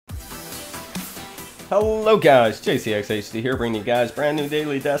Hello guys, JCXHD here, bringing you guys brand new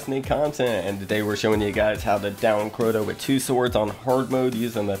daily Destiny content, and today we're showing you guys how to down Crota with 2 swords on hard mode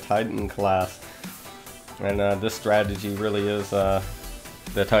using the Titan class. And this strategy really is the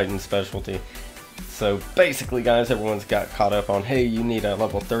Titan specialty. So basically guys, everyone's got caught up on, hey, you need a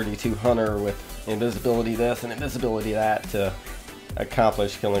level 32 hunter with invisibility this and invisibility that to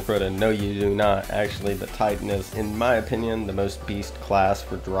accomplish killing Crota. No, you do not. Actually, the Titan is, in my opinion, the most beast class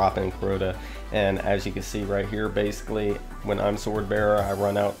for dropping Crota. And as you can see right here, basically, when I'm sword bearer, I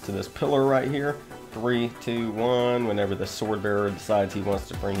run out to this pillar right here. 3, 2, 1. Whenever the sword bearer decides he wants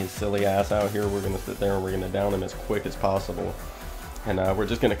to bring his silly ass out here, we're going to sit there and we're going to down him as quick as possible. And we're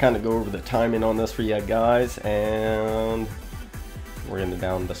just going to kind of go over the timing on this for you guys, and we're going to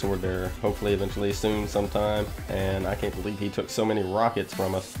down the sword bearer, hopefully eventually soon sometime. And I can't believe he took so many rockets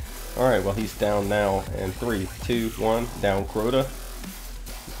from us. Alright, well, he's down now. And 3, 2, 1, down Crota.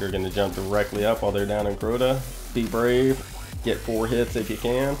 You're going to jump directly up while they're down in Crota. Be brave. Get 4 hits if you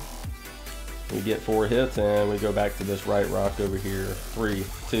can. We get 4 hits and we go back to this right rock over here. 3,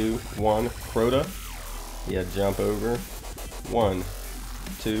 2, 1, Crota. Yeah, jump over. 1,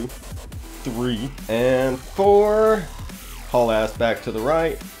 2, 3, and 4. Haul ass back to the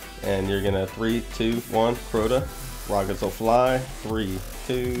right. And you're going to 3, 2, 1, Crota. Rockets will fly. 3,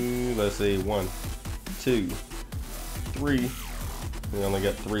 2, let's see, 1, 2, 3. We only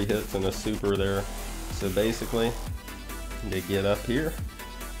got 3 hits and a super there. So basically, you get up here,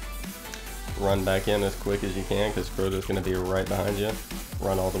 run back in as quick as you can because Crota's going to be right behind you.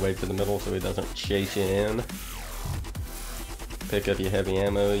 Run all the way to the middle so he doesn't chase you in. Pick up your heavy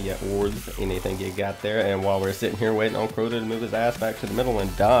ammo, your orbs, anything you got there. And while we're sitting here waiting on Crota to move his ass back to the middle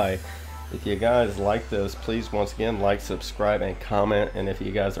and die, if you guys like this, please once again like, subscribe, and comment. And if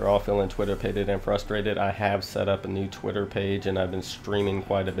you guys are all feeling Twitter pitted and frustrated, I have set up a new Twitter page and I've been streaming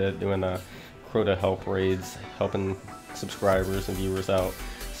quite a bit, doing Crota help raids, helping subscribers and viewers out.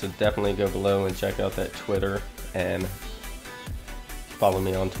 So definitely go below and check out that Twitter and follow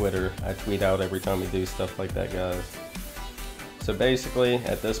me on Twitter. I tweet out every time we do stuff like that, guys. So basically,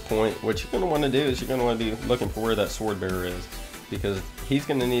 at this point, what you're going to want to do is you're going to want to be looking for where that sword bearer is, because he's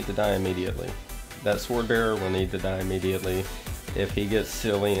going to need to die immediately. That sword bearer will need to die immediately. If he gets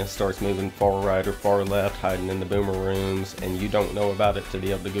silly and starts moving far right or far left, hiding in the boomer rooms, and you don't know about it to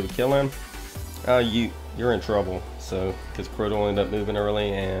be able to go kill him, you're in trouble. So, because Crota will end up moving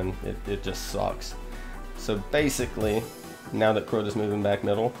early, and it just sucks. So basically, now that Crota's moving back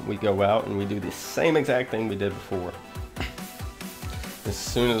middle, we go out and we do the same exact thing we did before. As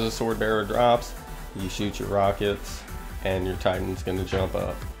soon as the sword bearer drops, you shoot your rockets, and your Titan's going to jump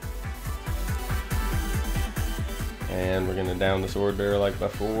up. And we're going to down the sword bearer like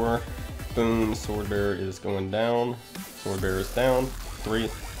before. Boom, sword bearer is going down. Sword bearer is down. 3,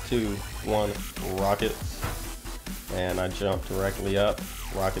 2, 1, rockets. And I jump directly up.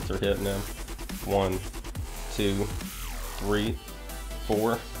 Rockets are hitting him. 1, 2, 3,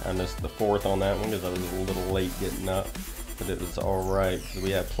 4. I missed the 4th on that one because I was a little late getting up. But it was alright because we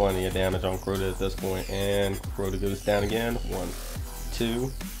have plenty of damage on Crota at this point. And Crota goes down again. 1, 2,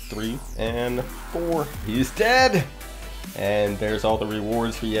 3, and 4. He's dead! And there's all the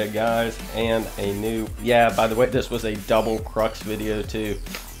rewards for you guys. And a new... Yeah, by the way, this was a double Crux video too.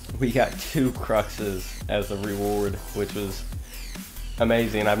 We got 2 Cruxes as a reward, which was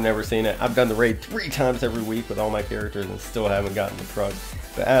amazing. I've never seen it. I've done the raid 3 times every week with all my characters and still haven't gotten the Crux.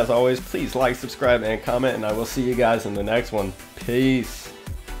 But as always, please like, subscribe, and comment, and I will see you guys in the next one. Peace.